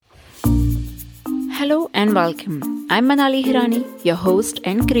Hello and welcome. I'm Manali Hirani, your host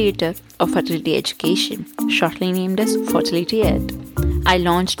and creator of Fertility Education, shortly named as Fertility Ed. I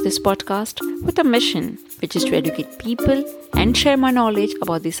launched this podcast with a mission, which is to educate people and share my knowledge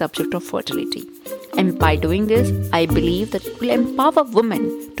about the subject of fertility. And by doing this, I believe that it will empower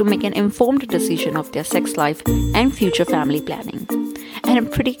women to make an informed decision of their sex life and future family planning. And I'm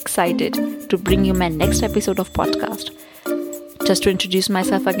pretty excited to bring you my next episode of podcast. Just to introduce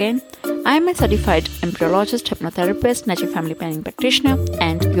myself again, I am a certified embryologist, hypnotherapist, natural family planning practitioner,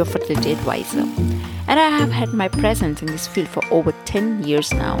 and your fertility advisor. And I have had my presence in this field for over 10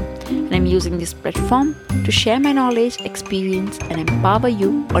 years now. And I'm using this platform to share my knowledge, experience, and empower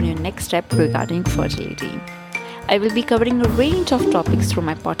you on your next step regarding fertility. I will be covering a range of topics through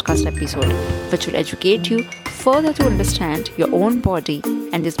my podcast episode, which will educate you further to understand your own body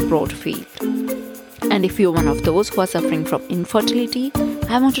and this broad field. And if you're one of those who are suffering from infertility,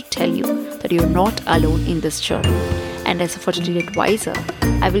 I want to tell you that you're not alone in this journey. And as a fertility advisor,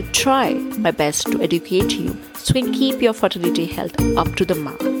 I will try my best to educate you so you can keep your fertility health up to the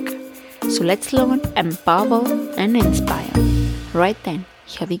mark. So let's learn, empower, and inspire. Right then,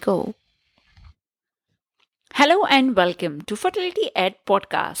 here we go. Hello and welcome to Fertility Ed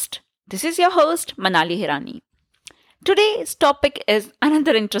Podcast. This is your host, Manali Hirani. Today's topic is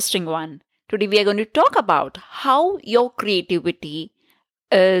another interesting one. Today we are going to talk about how your creativity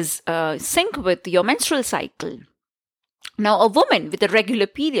is sync with your menstrual cycle. Now, a woman with irregular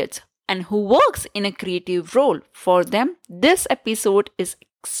periods and who works in a creative role, for them, this episode is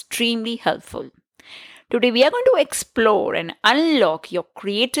extremely helpful. Today we are going to explore and unlock your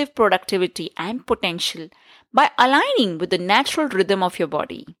creative productivity and potential by aligning with the natural rhythm of your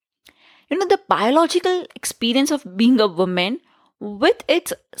body. The biological experience of being a woman with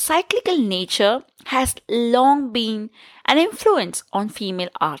its cyclical nature has long been an influence on female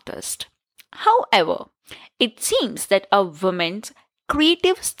artists. However, it seems that a woman's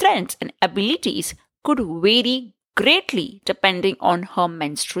creative strengths and abilities could vary greatly depending on her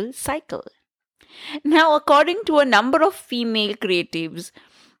menstrual cycle. Now, according to a number of female creatives,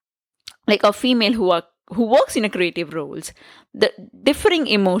 like a female who works in a creative roles, the differing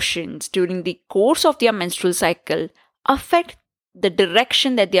emotions during the course of their menstrual cycle affect the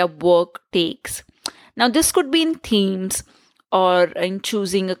direction that their work takes. Now, this could be in themes or in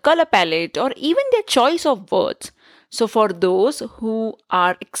choosing a color palette or even their choice of words. So, for those who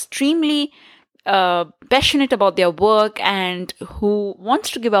are extremely passionate about their work and who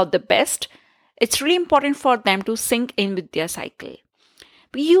wants to give out the best, it's really important for them to sync in with their cycle.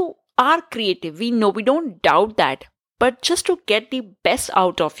 You are creative. We know, we don't doubt that. But just to get the best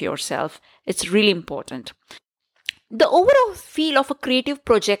out of yourself, it's really important. The overall feel of a creative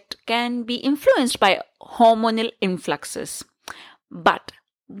project can be influenced by hormonal influxes. But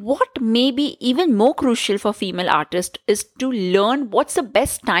what may be even more crucial for female artists is to learn what's the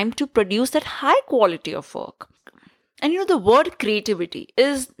best time to produce that high quality of work. And the word creativity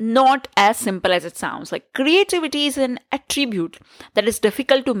is not as simple as it sounds. Like, creativity is an attribute that is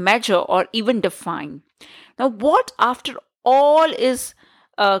difficult to measure or even define. Now, what after all is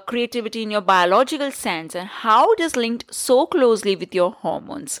creativity in your biological sense, and how it is linked so closely with your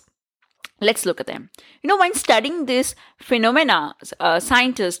hormones? Let's look at them. When studying this phenomena,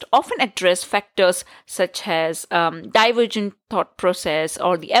 scientists often address factors such as divergent thought process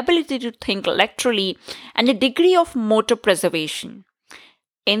or the ability to think laterally and a degree of motor preservation.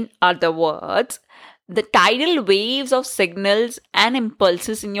 In other words, the tidal waves of signals and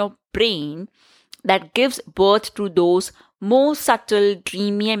impulses in your brain that gives birth to those more subtle,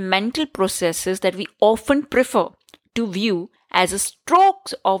 dreamy, and mental processes that we often prefer to view as a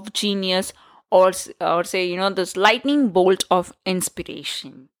stroke of genius or say, this lightning bolt of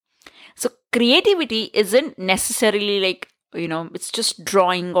inspiration. So creativity isn't necessarily like, it's just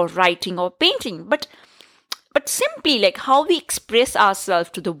drawing or writing or painting, but simply like how we express ourselves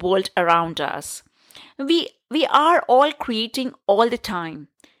to the world around us. We are all creating all the time.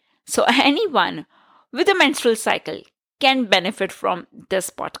 So anyone with a menstrual cycle can benefit from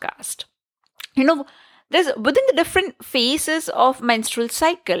this podcast. There's within the different phases of menstrual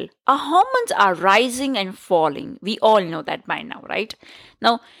cycle, our hormones are rising and falling. We all know that by now, right?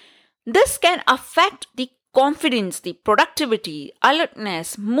 Now, this can affect the confidence, the productivity,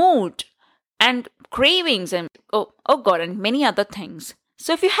 alertness, mood, and cravings, and and many other things.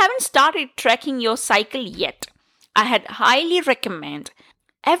 So if you haven't started tracking your cycle yet, I had highly recommend.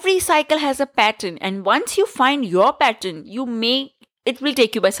 Every cycle has a pattern, and once you find your pattern, it will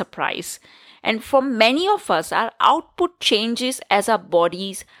take you by surprise. And for many of us, our output changes as our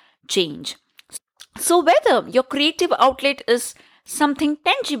bodies change. So whether your creative outlet is something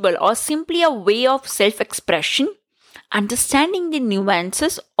tangible or simply a way of self-expression, understanding the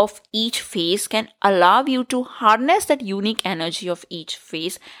nuances of each phase can allow you to harness that unique energy of each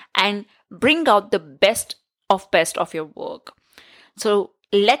phase and bring out the best of your work. So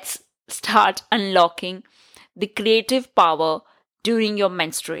let's start unlocking the creative power during your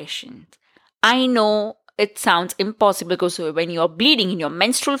menstruation. I know it sounds impossible because when you're bleeding in your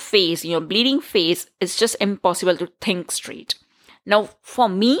menstrual phase, in your bleeding phase, it's just impossible to think straight. Now, for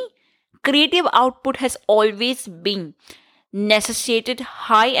me, creative output has always been necessitated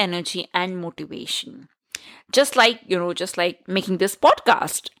high energy and motivation. Just like making this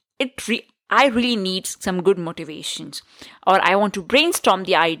podcast, I really need some good motivations, or I want to brainstorm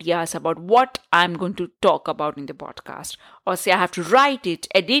the ideas about what I'm going to talk about in the podcast, or say I have to write it,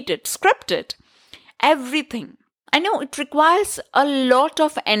 edit it, script it, everything. I know it requires a lot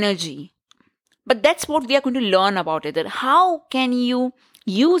of energy, but that's what we are going to learn about it. That how can you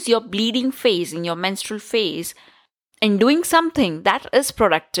use your bleeding phase in your menstrual phase in doing something that is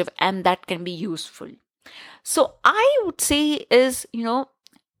productive and that can be useful. So I would say is,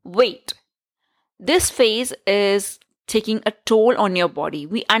 wait. This phase is taking a toll on your body.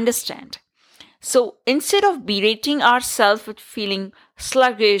 We understand. So instead of berating ourselves with feeling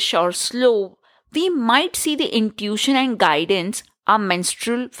sluggish or slow, we might see the intuition and guidance our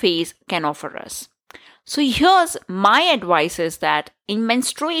menstrual phase can offer us. So here's my advice is that in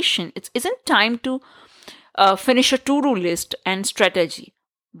menstruation, it isn't time to finish a to-do list and strategy,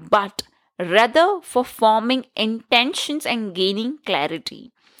 but rather for forming intentions and gaining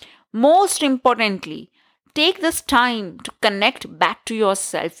clarity. Most importantly, take this time to connect back to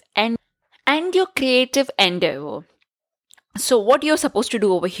yourself and your creative endeavor. So, what you're supposed to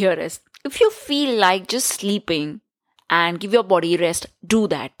do over here is if you feel like just sleeping and give your body rest, do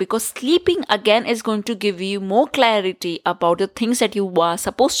that, because sleeping again is going to give you more clarity about the things that you are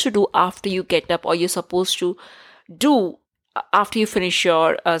supposed to do after you get up, or you're supposed to do after you finish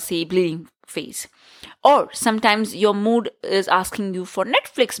your, say, bleeding phase. Or sometimes your mood is asking you for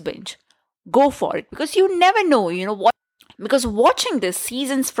Netflix binge. Go for it, because you never know, what. Because watching this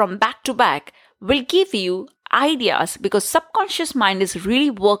seasons from back to back will give you ideas, because subconscious mind is really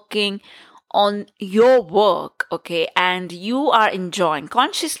working on your work, okay, and you are enjoying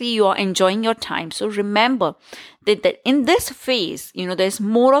your time. So remember that in this phase, there's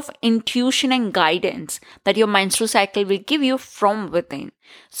more of intuition and guidance that your menstrual cycle will give you from within.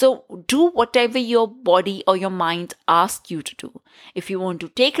 So do whatever your body or your mind asks you to do. If you want to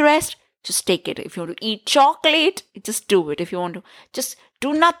take rest, just take it. If you want to eat chocolate, just do it. If you want to just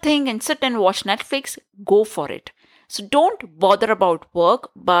do nothing and sit and watch Netflix, go for it. So don't bother about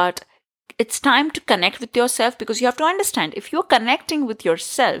work, but it's time to connect with yourself, because you have to understand, if you're connecting with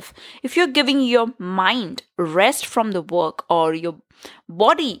yourself, if you're giving your mind rest from the work or your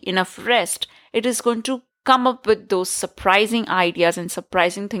body enough rest, it is going to come up with those surprising ideas and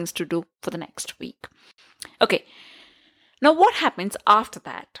surprising things to do for the next week. Okay, now what happens after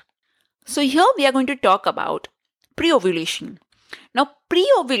that? So here we are going to talk about pre-ovulation. Now,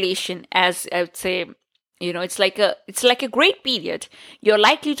 pre-ovulation, as I would say, it's like a great period. You're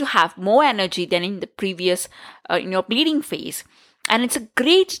likely to have more energy than in the previous, in your bleeding phase. And it's a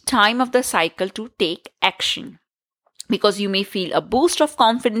great time of the cycle to take action, because you may feel a boost of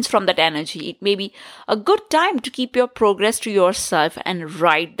confidence from that energy. It may be a good time to keep your progress to yourself and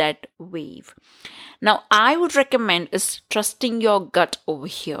ride that wave. Now, I would recommend is trusting your gut over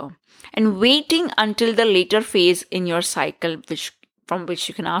here and waiting until the later phase in your cycle, from which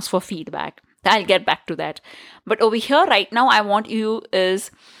you can ask for feedback. I'll get back to that. But over here right now, I want you is,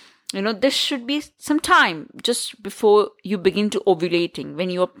 this should be some time just before you begin to ovulating,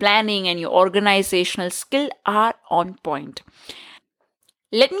 when your planning and your organizational skill are on point.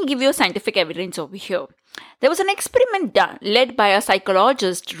 Let me give you scientific evidence over here. There was an experiment led by a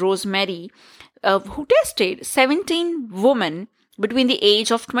psychologist, Rosemary, who tested 17 women between the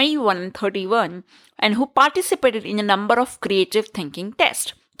age of 21 and 31 and who participated in a number of creative thinking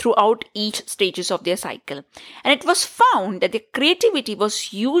tests throughout each stages of their cycle. And it was found that their creativity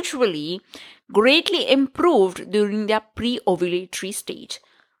was usually greatly improved during their pre-ovulatory stage.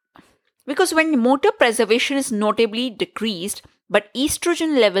 Because when motor preservation is notably decreased, but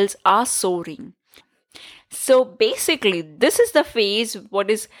estrogen levels are soaring. So basically, this is the phase what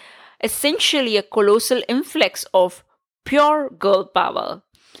is essentially a colossal influx of pure girl power.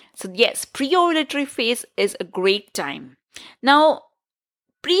 So yes, pre-ovulatory phase is a great time. Now,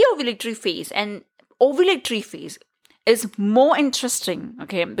 pre-ovulatory phase and ovulatory phase is more interesting,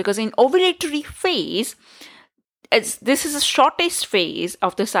 okay? Because in ovulatory phase, this is the shortest phase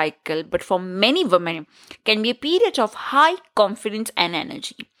of the cycle, but for many women can be a period of high confidence and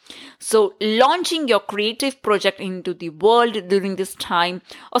energy. So launching your creative project into the world during this time,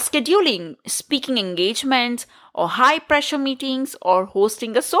 or scheduling speaking engagements or high pressure meetings, or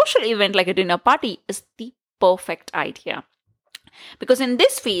hosting a social event like a dinner party is the perfect idea. Because in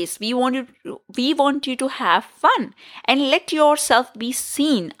this phase, we want you to have fun and let yourself be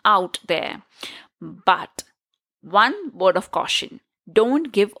seen out there. But one word of caution: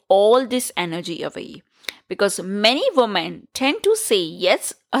 don't give all this energy away. Because many women tend to say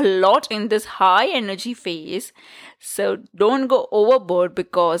yes a lot in this high energy phase. So don't go overboard,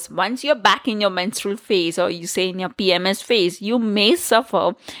 because once you're back in your menstrual phase, or you say in your PMS phase, you may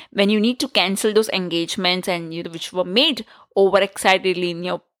suffer when you need to cancel those engagements and which were made overexcitedly in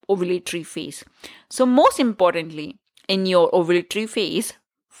your ovulatory phase. So most importantly, in your ovulatory phase,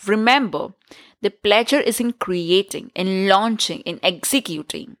 remember, the pleasure is in creating, in launching, in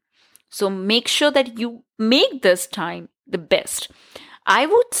executing. So make sure that you make this time the best. I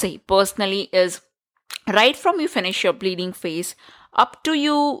would say personally is right from you finish your bleeding phase up to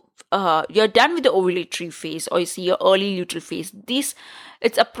you're done with the ovulatory phase, or you see your early luteal phase.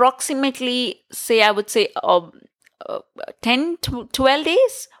 It's approximately, say, I would say 10 to 12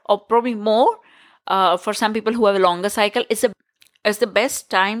 days, or probably more. For some people who have a longer cycle, is the best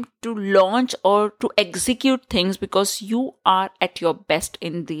time to launch or to execute things, because you are at your best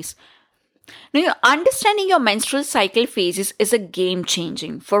in these. Now, understanding your menstrual cycle phases is a game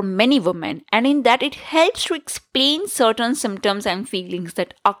changing for many women, and in that it helps to explain certain symptoms and feelings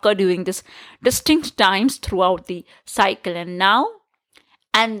that occur during this distinct times throughout the cycle.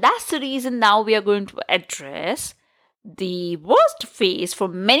 And that's the reason now we are going to address the worst phase for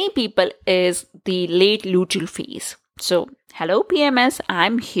many people is the late luteal phase. So, hello PMS,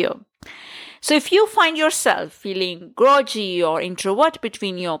 I'm here. So if you find yourself feeling groggy or introvert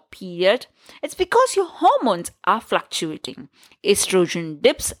between your period, it's because your hormones are fluctuating. Estrogen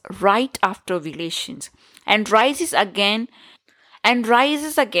dips right after ovulations and rises again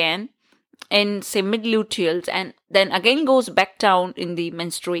in, say, mid-luteals, and then again goes back down in the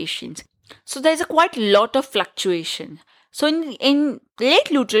menstruations. So there's a quite lot of fluctuation. So in late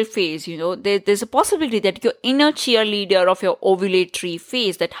luteal phase, there's a possibility that your inner cheerleader of your ovulatory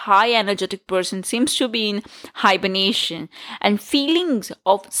phase, that high energetic person, seems to be in hibernation, and feelings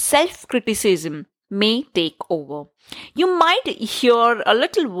of self-criticism may take over. You might hear a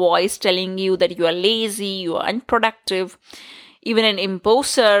little voice telling you that you are lazy, you are unproductive, even an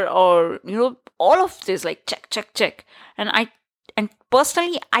imposter, or, all of this, like check. And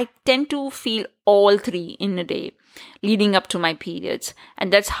personally, I tend to feel all three in a day leading up to my periods.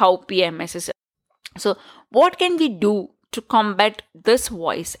 And that's how PMS is. So what can we do to combat this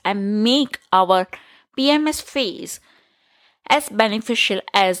voice and make our PMS phase as beneficial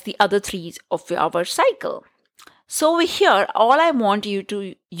as the other three of our cycle? So over here, all I want you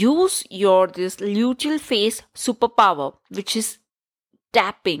to use this luteal phase superpower, which is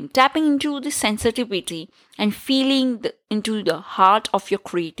tapping into the sensitivity and feeling into the heart of your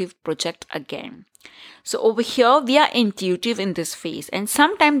creative project again. So over here, we are intuitive in this phase, and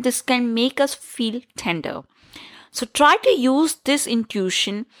sometimes this can make us feel tender. So try to use this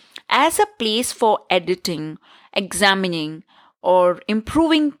intuition as a place for editing, examining, or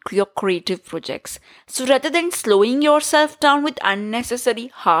improving your creative projects. So rather than slowing yourself down with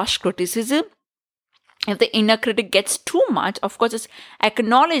unnecessary harsh criticism, if the inner critic gets too much, of course, just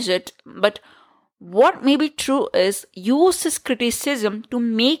acknowledge it. But what may be true is use this criticism to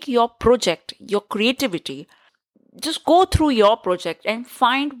make your project, your creativity. Just go through your project and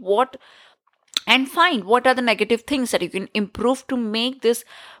find what are the negative things that you can improve to make this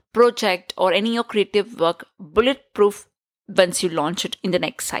project or any of your creative work bulletproof once you launch it in the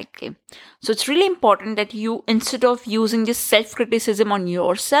next cycle. So it's really important that you, instead of using this self-criticism on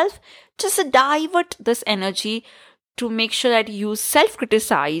yourself, just divert this energy to make sure that you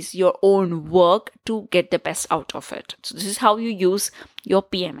self-criticize your own work to get the best out of it. So this is how you use your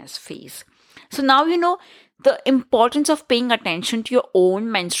PMS phase. So now you know the importance of paying attention to your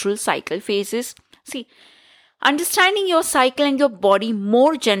own menstrual cycle phases. See, understanding your cycle and your body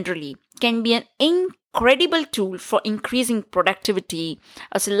more generally can be an incredible tool for increasing productivity,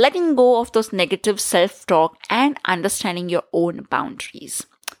 as letting go of those negative self-talk and understanding your own boundaries.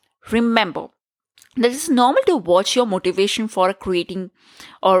 Remember, that it's normal to watch your motivation for creating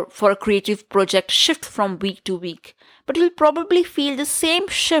or for a creative project shift from week to week, but you'll probably feel the same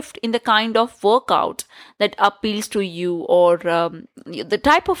shift in the kind of workout that appeals to you, or the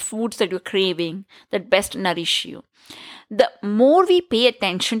type of foods that you're craving that best nourish you. The more we pay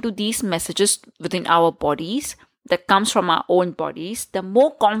attention to these messages within our bodies, that comes from our own bodies, the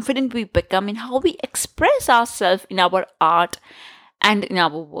more confident we become in how we express ourselves in our art and in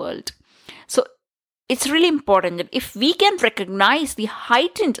our world. So it's really important that if we can recognize the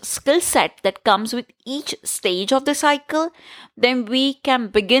heightened skill set that comes with each stage of the cycle, then we can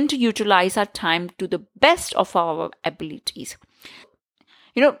begin to utilize our time to the best of our abilities.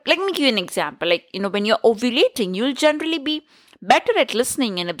 Let me give you an example. When you're ovulating, you'll generally be better at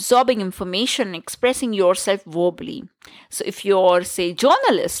listening and absorbing information and expressing yourself verbally. So if you're, say,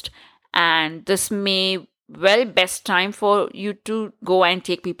 journalist, and this may best time for you to go and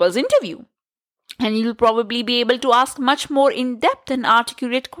take people's interview. And you'll probably be able to ask much more in-depth and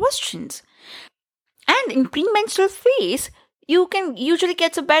articulate questions. And in premenstrual phase, you can usually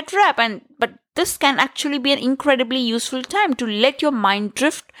get a bad rap, but this can actually be an incredibly useful time to let your mind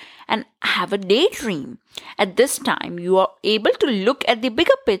drift and have a daydream. At this time, you are able to look at the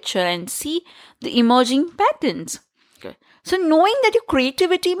bigger picture and see the emerging patterns. Okay. So knowing that your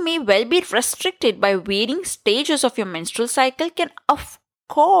creativity may well be restricted by varying stages of your menstrual cycle can, of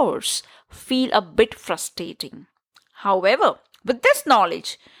course, feel a bit frustrating. However, with this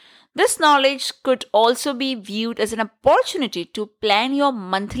knowledge could also be viewed as an opportunity to plan your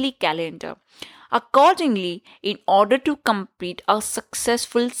monthly calendar accordingly in order to complete a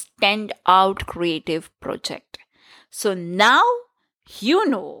successful stand-out creative project. So now you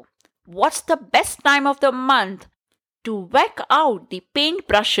know what's the best time of the month to whack out the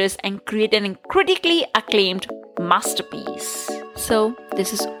paintbrushes and create an critically acclaimed masterpiece. So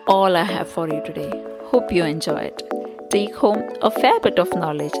this is all I have for you today. Hope you enjoy it. Take home a fair bit of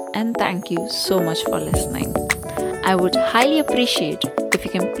knowledge, and thank you so much for listening. I would highly appreciate if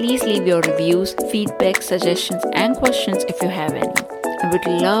you can please leave your reviews, feedback, suggestions and questions if you have any. I would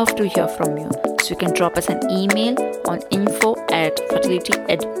love to hear from you. So you can drop us an email on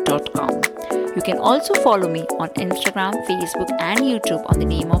info@fertilityed.com. You can also follow me on Instagram, Facebook and YouTube on the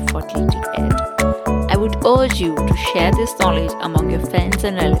name of Fertility Ed. I would urge you to share this knowledge among your friends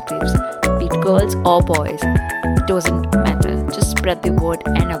and relatives, be it girls or boys. It doesn't matter. Just spread the word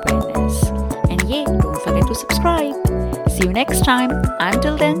and awareness. And don't forget to subscribe. See you next time.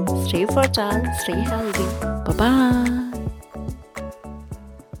 Until then, stay fertile, stay healthy. Bye-bye.